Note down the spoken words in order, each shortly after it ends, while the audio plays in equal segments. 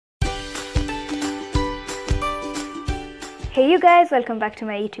Hey you guys, welcome back to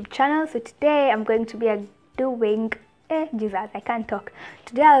my YouTube channel. So today I'm going to be doing Jesus, I can't talk.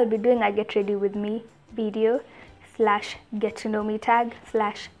 Today I'll be doing a get ready with me video slash get to know me tag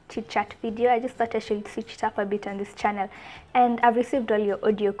slash chit chat video. I just thought I should switch it up a bit on this channel, and I've received all your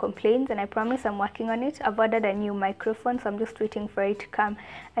audio complaints and I promise I'm working on it. I've ordered a new microphone, so I'm just waiting for it to come.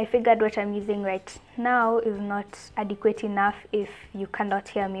 I figured what I'm using right now is not adequate enough if you cannot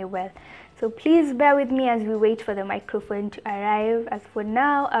hear me well. So please bear with me as we wait for the microphone to arrive. As for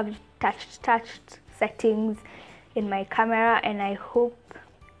now, I've touched settings in my camera, and I hope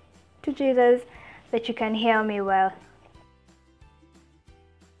to Jesus that you can hear me well.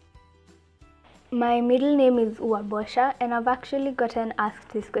 My middle name is Wabosha, and I've actually gotten asked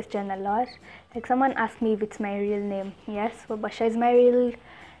this question a lot. Like, someone asked me if it's my real name. Yes, Wabosha is my real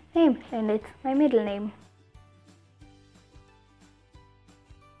name, and it's my middle name.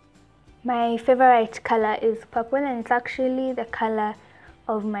 My favorite color is purple, and it's actually the color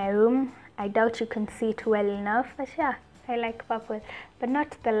of my room. I doubt you can see it well enough, but yeah, I like purple, but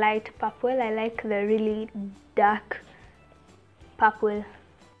not the light purple. I like the really dark purple.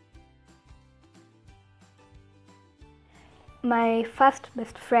 My first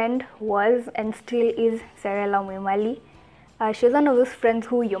best friend was and still is Serela Mwimali. She was one of those friends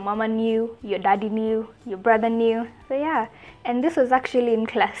who your mama knew, your daddy knew, your brother knew. So yeah, and this was actually in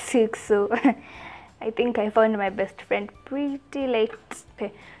class 6, so I think I found my best friend pretty late.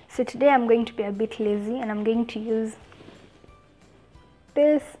 Okay, so today I'm going to be a bit lazy and I'm going to use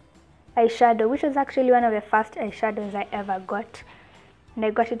this eyeshadow, which was actually one of the first eyeshadows I ever got. And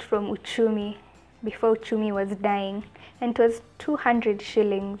I got it from Uchumi before Uchumi was dying. And it was 200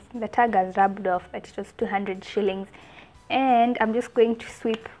 shillings. The tag has rubbed off, but it was 200 shillings. And I'm just going to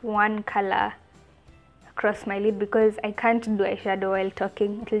sweep one color across my lid because I can't do eyeshadow while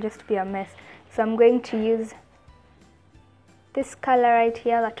talking. It'll just be a mess. So I'm going to use this color right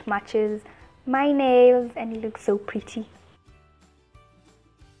here that matches my nails and it looks so pretty.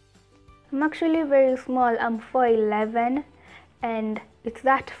 I'm actually very small. I'm 4'11", and it's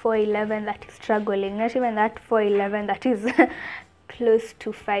that 4'11" that is struggling, not even that 4'11" that is close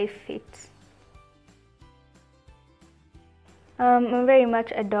to 5 feet. I'm very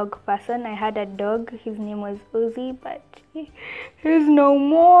much a dog person. I had a dog, his name was Uzi, but he's no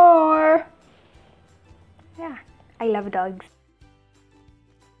more. Yeah, I love dogs.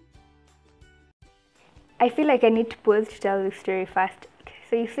 I feel like I need to pause to tell this story fast. Okay,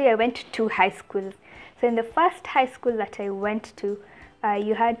 so you see, I went to 2 high schools. So in the first high school that I went to,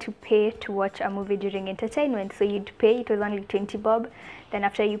 you had to pay to watch a movie during entertainment. So you'd pay, it was only 20 bob. Then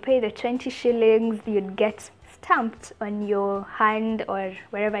after you pay the 20 shillings, you'd get stamped on your hand or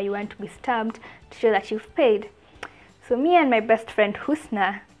wherever you want to be stamped to show that you've paid. So me and my best friend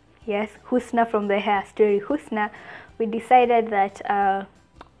Husna, yes, Husna from the hair story, Husna, we decided that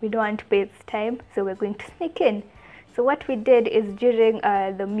we don't want to pay this time, so we're going to sneak in. So what we did is during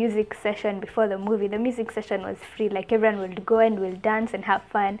the music session before the movie, the music session was free, like everyone would go and we'll dance and have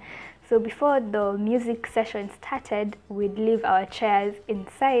fun. So before the music session started, we'd leave our chairs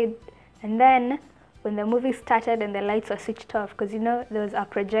inside, and then when the movie started and the lights were switched off, because you know there was a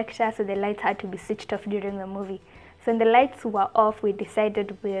projector, so the lights had to be switched off during the movie. So when the lights were off, we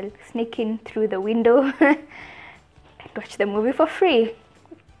decided we'll sneak in through the window and watch the movie for free.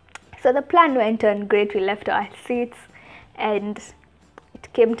 So the plan went on great. We left our seats and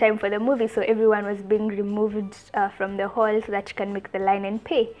it came time for the movie, so everyone was being removed from the hall so that you can make the line and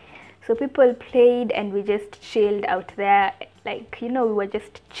pay. So people played and we just chilled out there, like, you know, we were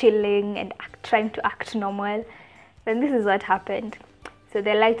just chilling and trying to act normal. Then this is what happened. So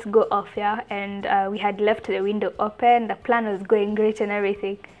the lights go off, yeah, and we had left the window open. The plan was going great and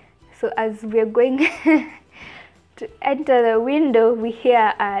everything. So as we're going to enter the window, we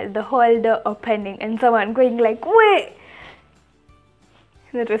hear the hall door opening and someone going like, wait!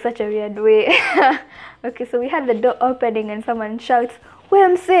 That was such a weird way. Okay, so we had the door opening and someone shouts,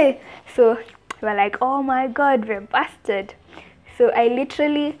 "WMC!" So we're like, oh my god, we're busted. So I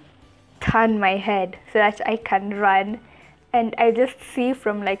literally turn my head so that I can run, and I just see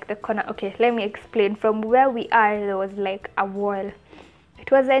from like the corner. Okay, let me explain. From where we are, there was like a wall.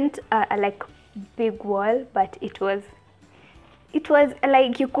 It wasn't a like big wall, but it was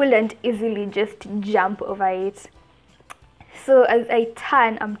like you couldn't easily just jump over it. So as I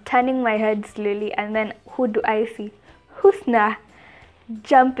turn, I'm turning my head slowly, and then who do I see? Husna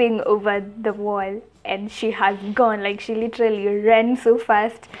jumping over the wall, and she has gone, like she literally ran so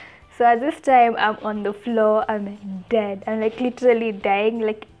fast. So at this time I'm on the floor, I'm dead, I'm like literally dying,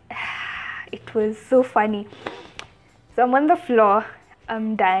 like it was so funny. So I'm on the floor,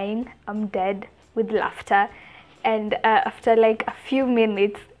 I'm dying, I'm dead with laughter, And after like a few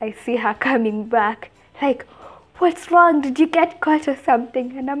minutes, I see her coming back, like, what's wrong? Did you get caught or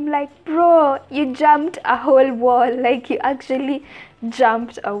something? And I'm like, bro, you jumped a whole wall. Like, you actually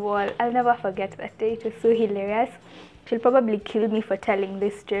jumped a wall. I'll never forget that day. It was so hilarious. She'll probably kill me for telling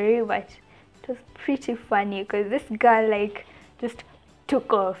this story, but it was pretty funny because this girl like just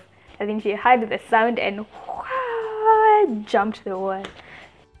took off. I think she heard the sound and jumped the wall.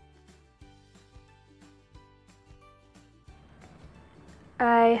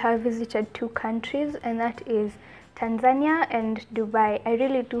 I have visited 2 countries, and that is Tanzania and Dubai. I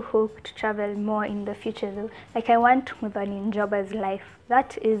really do hope to travel more in the future though. Like, I want Mudhoni Njoba's life.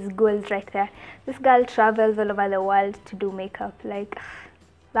 That is goals right there. This girl travels all over the world to do makeup. Like,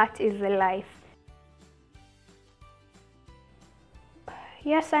 that is the life.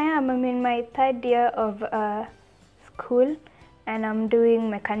 Yes, I am. I'm in my 3rd year of school, and I'm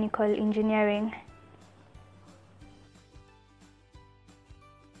doing mechanical engineering.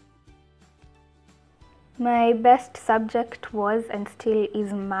 My best subject was and still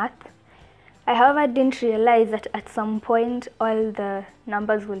is math. I, however, didn't realize that at some point all the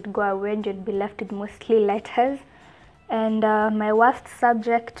numbers would go away and you'd be left with mostly letters. And my worst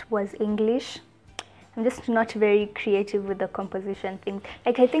subject was English. I'm just not very creative with the composition thing.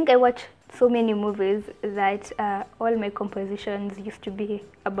 Like, I think I watch so many movies that all my compositions used to be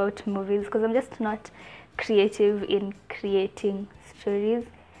about movies because I'm just not creative in creating stories.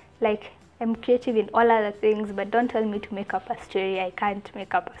 Like, I'm creative in all other things, but don't tell me to make up a story. I can't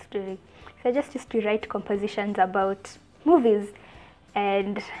make up a story. So I just used to write compositions about movies.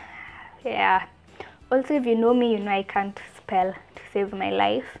 And yeah, also if you know me, you know I can't spell to save my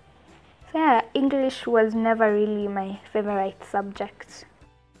life. So yeah, English was never really my favorite subject.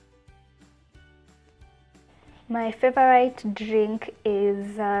 My favorite drink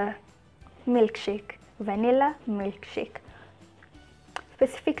is milkshake, vanilla milkshake.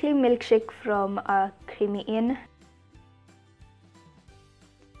 Specifically milkshake from Creamy Inn.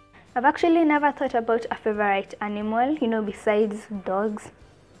 I've actually never thought about a favorite animal, you know, besides dogs.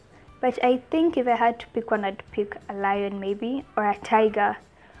 But I think if I had to pick one, I'd pick a lion maybe, or a tiger,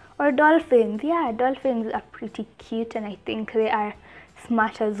 or dolphins. Yeah, dolphins are pretty cute and I think they are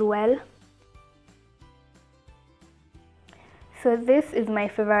smart as well. So this is my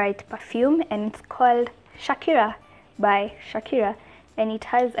favorite perfume and it's called Shakira by Shakira. And it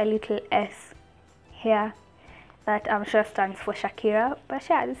has a little S here that I'm sure stands for Shakira. But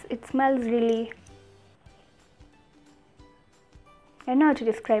yeah, it smells really, I don't know how to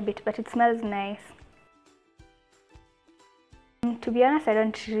describe it, but it smells nice. To be honest, I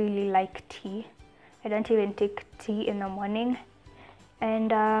don't really like tea. I don't even take tea in the morning.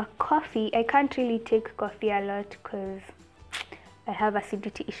 And coffee, I can't really take coffee a lot because I have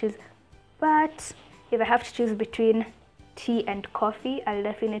acidity issues. But if I have to choose between tea and coffee, I'll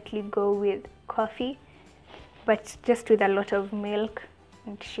definitely go with coffee, but just with a lot of milk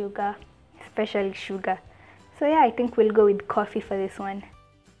and sugar, especially sugar. So yeah, I think we'll go with coffee for this one.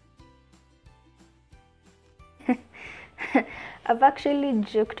 I've actually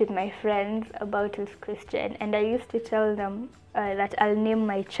joked with my friends about this question, and I used to tell them that I'll name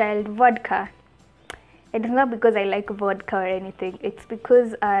my child Vodka. It's not because I like vodka or anything, it's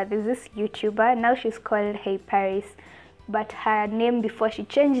because there's this YouTuber, now she's called Hey Paris, but her name before she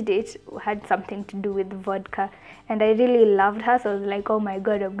changed it had something to do with vodka, and I really loved her, so I was like, oh my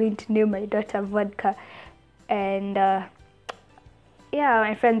god, I'm going to name my daughter Vodka. And yeah,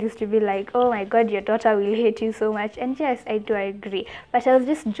 my friends used to be like, oh my god, your daughter will hate you so much. And yes, I do agree, but I was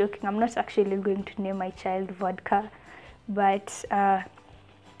just joking. I'm not actually going to name my child Vodka, but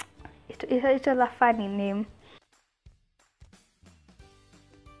it was a funny name.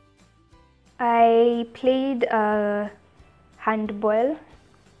 I played handball.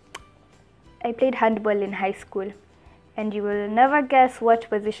 I played handball in high school, and you will never guess what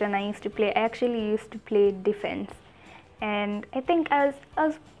position I used to play. I actually used to play defense, and I think I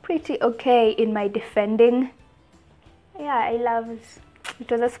was pretty okay in my defending. Yeah, I loved it.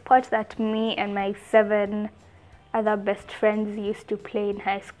 Was a sport that me and my 7 other best friends used to play in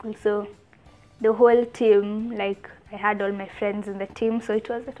high school. So the whole team, like I had all my friends in the team, so it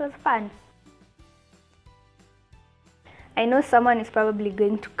was fun. I know someone is probably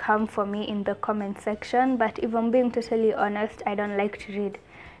going to come for me in the comment section, but if I'm being totally honest, I don't like to read.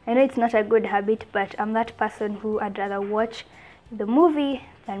 I know it's not a good habit, but I'm that person who I'd rather watch the movie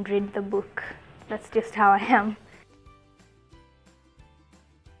than read the book. That's just how I am.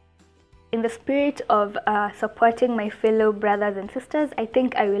 In the spirit of supporting my fellow brothers and sisters, I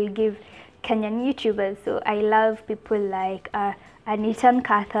think I will give Kenyan YouTubers. So I love people like Anita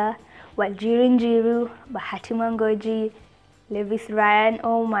Nkatha, Waljiru, Bahati Mangoji, Levis Ryan.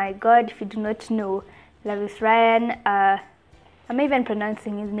 Oh my god, if you do not know Levis Ryan, am I even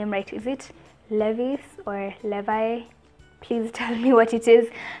pronouncing his name right? Is it Levis or Levi? Please tell me what it is.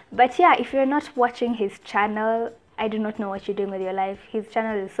 But yeah, if you're not watching his channel, I do not know what you're doing with your life. His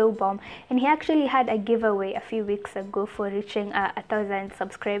channel is so bomb, and he actually had a giveaway a few weeks ago for reaching 1,000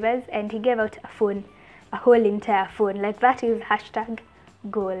 subscribers, and he gave out a phone, a whole entire phone. Like, that is hashtag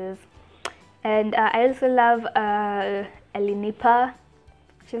goals. And I also love Elinipa.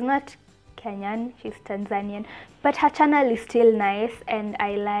 She's not Kenyan, she's Tanzanian, but her channel is still nice, and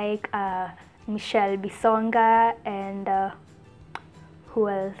I like Michelle Bisonga, and who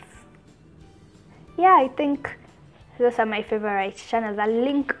else? Yeah, I think those are my favorite channels. I'll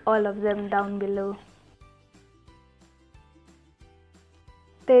link all of them down below.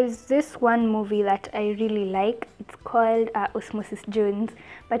 There's this one movie that I really like. It's called Osmosis Jones,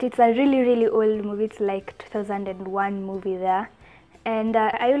 but it's a really old movie. It's like 2001 movie there. And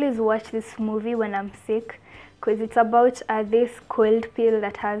I always watch this movie when I'm sick, because it's about this cold pill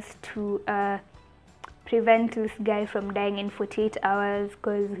that has to prevent this guy from dying in 48 hours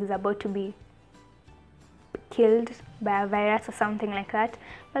because he's about to be killed by a virus or something like that.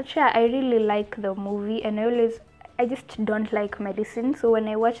 But yeah, I really like the movie, and I just don't like medicine, so when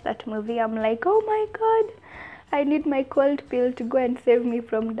I watch that movie, I'm like, oh my god, I need my cold pill to go and save me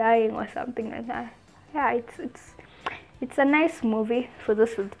from dying or something like that. Yeah, it's a nice movie for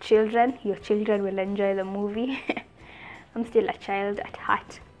those with children. Your children will enjoy the movie. I'm still a child at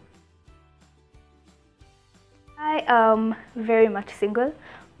heart. I am very much single,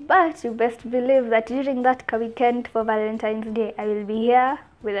 but you best believe that during that weekend for Valentine's Day, I will be here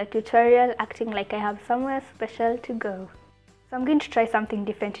with a tutorial acting like I have somewhere special to go. So I'm going to try something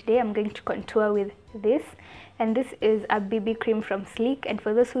different today. I'm going to contour with this, and this is a BB cream from Sleek. And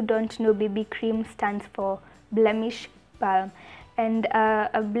for those who don't know, BB cream stands for blemish balm, and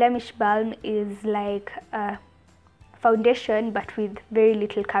a blemish balm is like a foundation but with very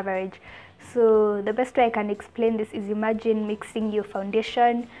little coverage. So the best way I can explain this is, imagine mixing your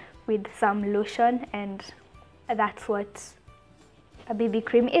foundation with some lotion, and that's what a BB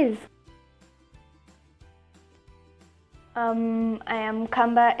cream is. I am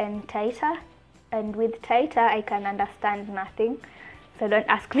camber and tighter, and with tighter I can understand nothing, so don't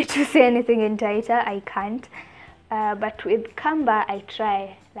ask me to say anything in tighter, I can't. But with camber I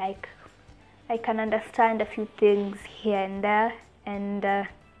try, like I can understand a few things here and there, and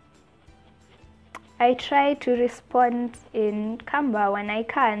I try to respond in camber when I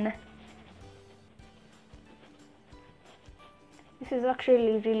can. This is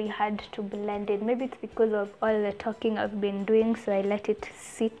actually really hard to blend in. Maybe it's because of all the talking I've been doing, so I let it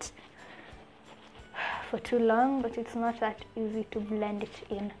sit for too long, but it's not that easy to blend it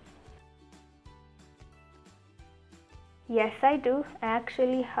in. Yes, I do. I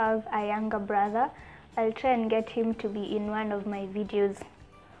actually have a younger brother. I'll try and get him to be in one of my videos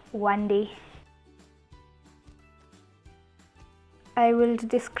one day. I will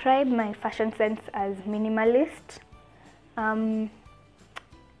describe my fashion sense as minimalist.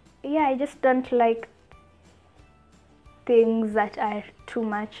 Yeah, I just don't like things that are too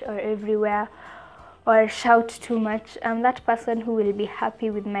much or everywhere or shout too much. I'm that person who will be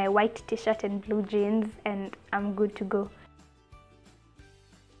happy with my white t-shirt and blue jeans, and I'm good to go.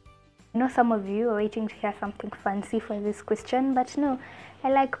 I know some of you are waiting to hear something fancy for this question, but no,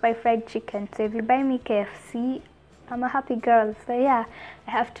 I like my fried chicken. So if you buy me KFC, I'm a happy girl. So yeah,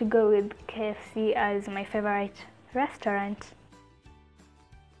 I have to go with KFC as my favorite restaurant.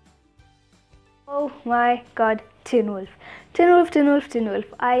 Oh my god, Teen Wolf. Teen Wolf, Teen Wolf, Teen Wolf.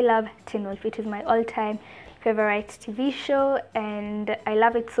 I love Teen Wolf. It is my all-time favorite TV show, and I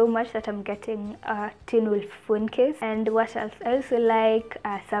love it so much that I'm getting a Teen Wolf phone case. And what else? I also like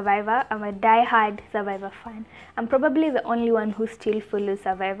Survivor. I'm a die-hard Survivor fan. I'm probably the only one who still follows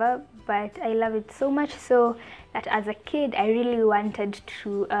Survivor, but I love it so much so that as a kid I really wanted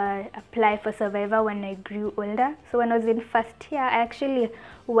to apply for Survivor when I grew older. So when I was in first year, I actually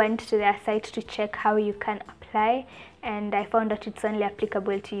went to their site to check how you can apply, and I found out it's only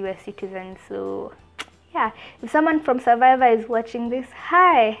applicable to US citizens. So yeah, if someone from Survivor is watching this,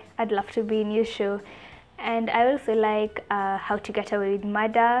 hi, I'd love to be in your show. And I also like How to Get Away with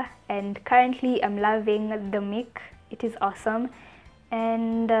Murder, and currently I'm loving The Mick. It is awesome.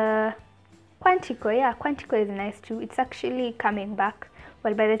 And Quantico, yeah, Quantico is nice too. It's actually coming back.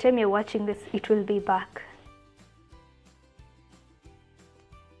 Well, by the time you're watching this, it will be back.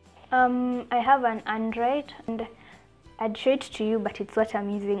 I have an Android, and I'd show it to you, but it's what I'm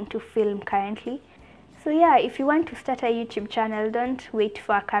using to film currently. So yeah, if you want to start a YouTube channel, don't wait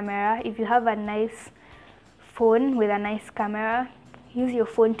for a camera. If you have a nice phone with a nice camera, use your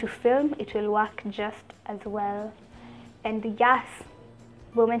phone to film. It will work just as well. And yes,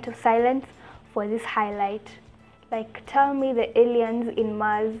 moment of silence for this highlight. Like, tell me the aliens in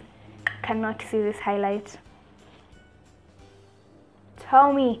Mars cannot see this highlight.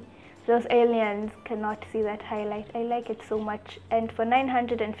 Tell me those aliens cannot see that highlight. I like it so much. And for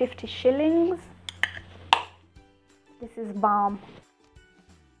 950 shillings, this is bomb.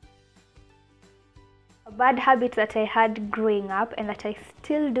 A bad habit that I had growing up and that I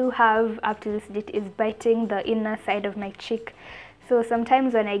still do have up to this date is biting the inner side of my cheek. So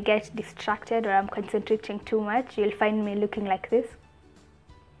sometimes when I get distracted or I'm concentrating too much, you'll find me looking like this.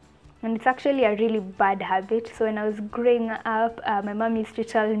 And it's actually a really bad habit. So when I was growing up, my mom used to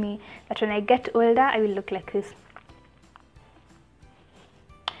tell me that when I get older, I will look like this.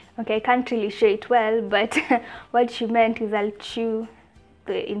 Okay, I can't really show it well, but what she meant is I'll chew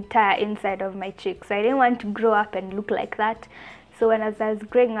the entire inside of my cheek. So I didn't want to grow up and look like that. So when as I was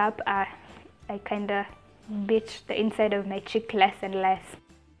growing up, I kind of bit the inside of my cheek less and less.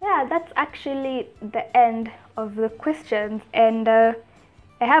 Yeah, that's actually the end of the questions. And I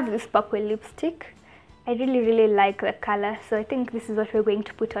have this purple lipstick. I really like the color, so I think this is what we're going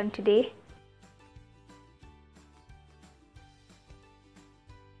to put on today.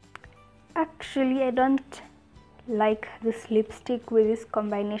 Actually, I don't like this lipstick with this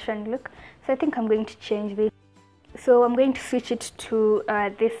combination look, so I think I'm going to change this. So I'm going to switch it to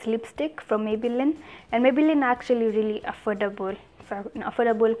this lipstick from Maybelline, and Maybelline are actually really affordable, so an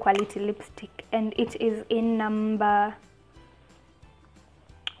affordable quality lipstick, and it is in number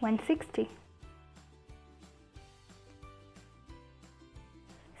 160.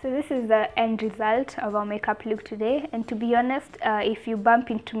 So this is the end result of our makeup look today, and to be honest, if you bump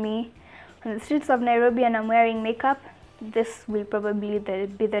into me on the streets of Nairobi and I'm wearing makeup, this will probably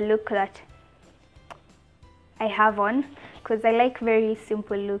be the look that I have on, because I like very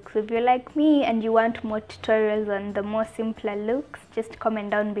simple looks. If you're like me and you want more tutorials on the more simpler looks, just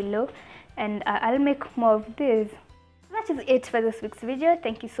comment down below and I'll make more of this. That is it for this week's video.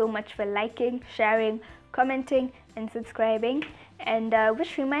 Thank you so much for liking, sharing, commenting and subscribing. And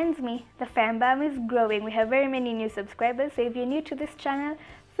which reminds me, the fandom is growing. We have very many new subscribers, so if you're new to this channel,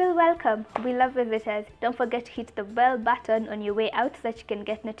 feel welcome. We love visitors. Don't forget to hit the bell button on your way out so that you can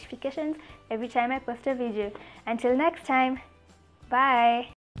get notifications every time I post a video. Until next time,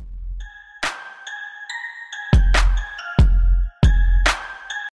 bye.